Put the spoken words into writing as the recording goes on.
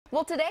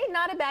Well, today,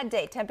 not a bad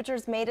day.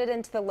 Temperatures made it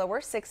into the lower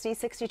 60s.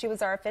 62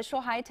 is our official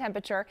high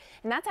temperature,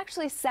 and that's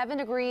actually 7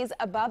 degrees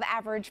above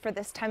average for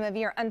this time of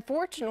year.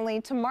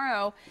 Unfortunately,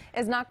 tomorrow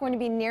is not going to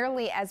be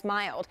nearly as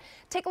mild.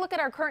 Take a look at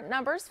our current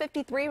numbers.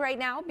 53 right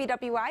now,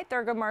 BWI,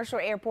 Thurgood Marshall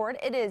Airport.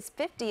 It is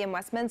 50 in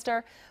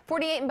Westminster,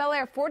 48 in Bel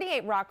Air,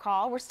 48 Rock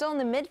Hall. We're still in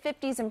the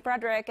mid-50s in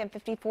Frederick and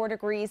 54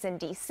 degrees in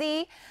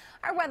D.C.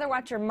 Our weather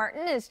watcher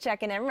Martin is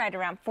checking in right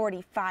around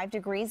 45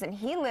 degrees, and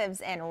he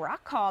lives in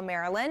Rock Hall,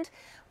 Maryland.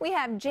 We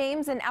have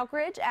James in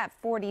Elkridge at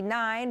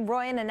 49,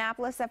 Roy in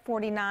Annapolis at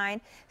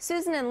 49.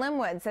 Susan in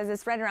Linwood says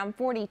it's right around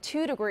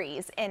 42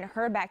 degrees in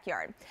her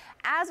backyard.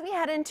 As we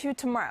head into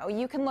tomorrow,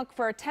 you can look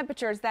for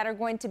temperatures that are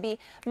going to be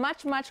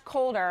much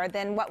colder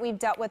than what we've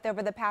dealt with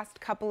over the past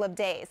couple of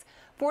days.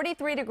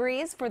 43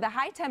 degrees for the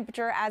high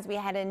temperature as we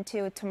head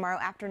into tomorrow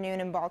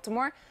afternoon in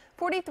Baltimore.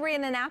 43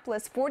 in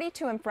Annapolis,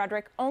 42 in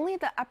Frederick, only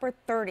the upper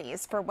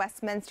 30s for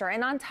Westminster.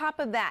 And on top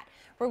of that,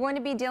 we're going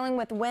to be dealing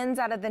with winds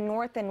out of the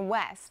north and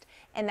west,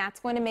 and that's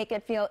going to make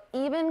it feel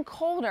even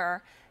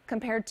colder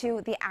compared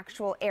to the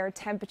actual air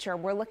temperature.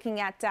 We're looking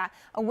at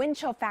a wind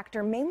chill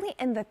factor mainly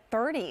in the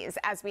 30s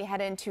as we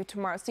head into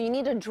tomorrow. So you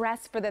need to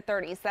dress for the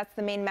 30s. That's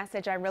the main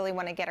message I really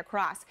want to get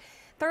across.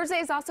 Thursday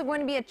is also going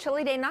to be a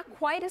chilly day, not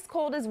quite as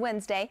cold as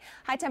Wednesday.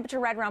 High temperature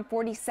right around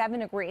 47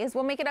 degrees.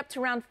 We'll make it up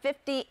to around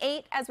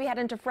 58 as we head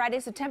into Friday,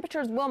 so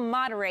temperatures will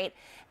moderate.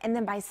 And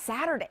then by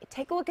Saturday,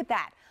 take a look at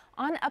that.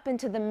 On up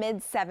into the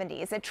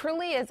mid-70s. It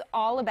truly is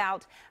all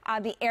about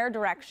the air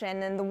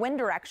direction and the wind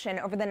direction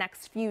over the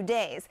next few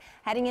days.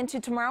 Heading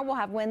into tomorrow, we'll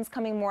have winds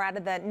coming more out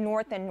of the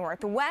north and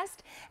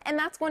northwest, and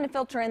that's going to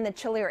filter in the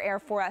chillier air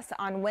for us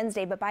on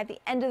Wednesday. But by the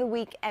end of the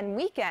week and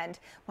weekend,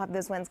 we'll have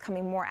those winds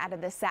coming more out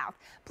of the south.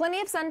 Plenty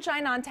of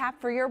sunshine on tap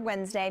for your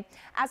Wednesday.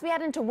 As we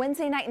head into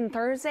Wednesday night and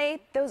Thursday,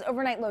 those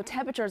overnight low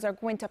temperatures are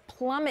going to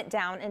plummet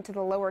down into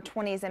the lower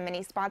 20s in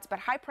many spots, but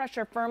high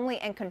pressure firmly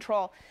in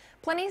control.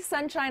 Plenty of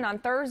sunshine on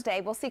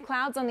Thursday. We'll see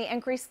clouds on the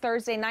increase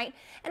Thursday night,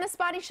 and a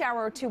spotty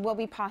shower or two will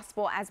be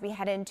possible as we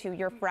head into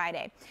your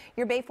Friday.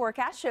 Your Bay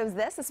forecast shows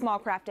this, a small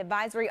craft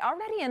advisory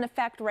already in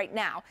effect right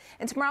now.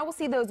 And tomorrow we'll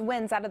see those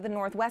winds out of the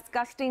northwest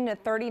gusting to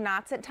 30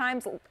 knots at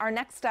times. Our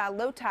next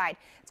low tide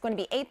is going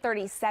to be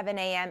 8:37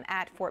 a.m.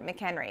 at Fort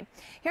McHenry.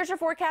 Here's your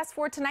forecast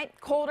for tonight.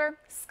 Colder,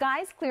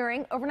 skies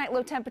clearing, overnight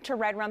low temperature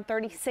right around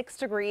 36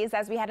 degrees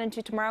as we head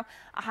into tomorrow.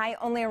 A high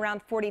only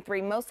around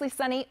 43, mostly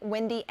sunny,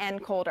 windy,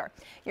 and colder.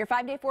 Your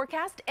 5-day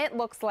forecast, it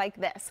looks like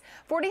this.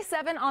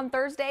 47 on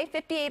Thursday,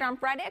 58 on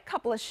Friday, a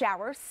couple of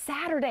showers.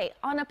 Saturday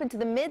on up into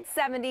the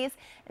mid-70s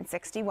and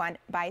 61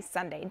 by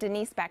Sunday.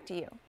 Denise, back to you.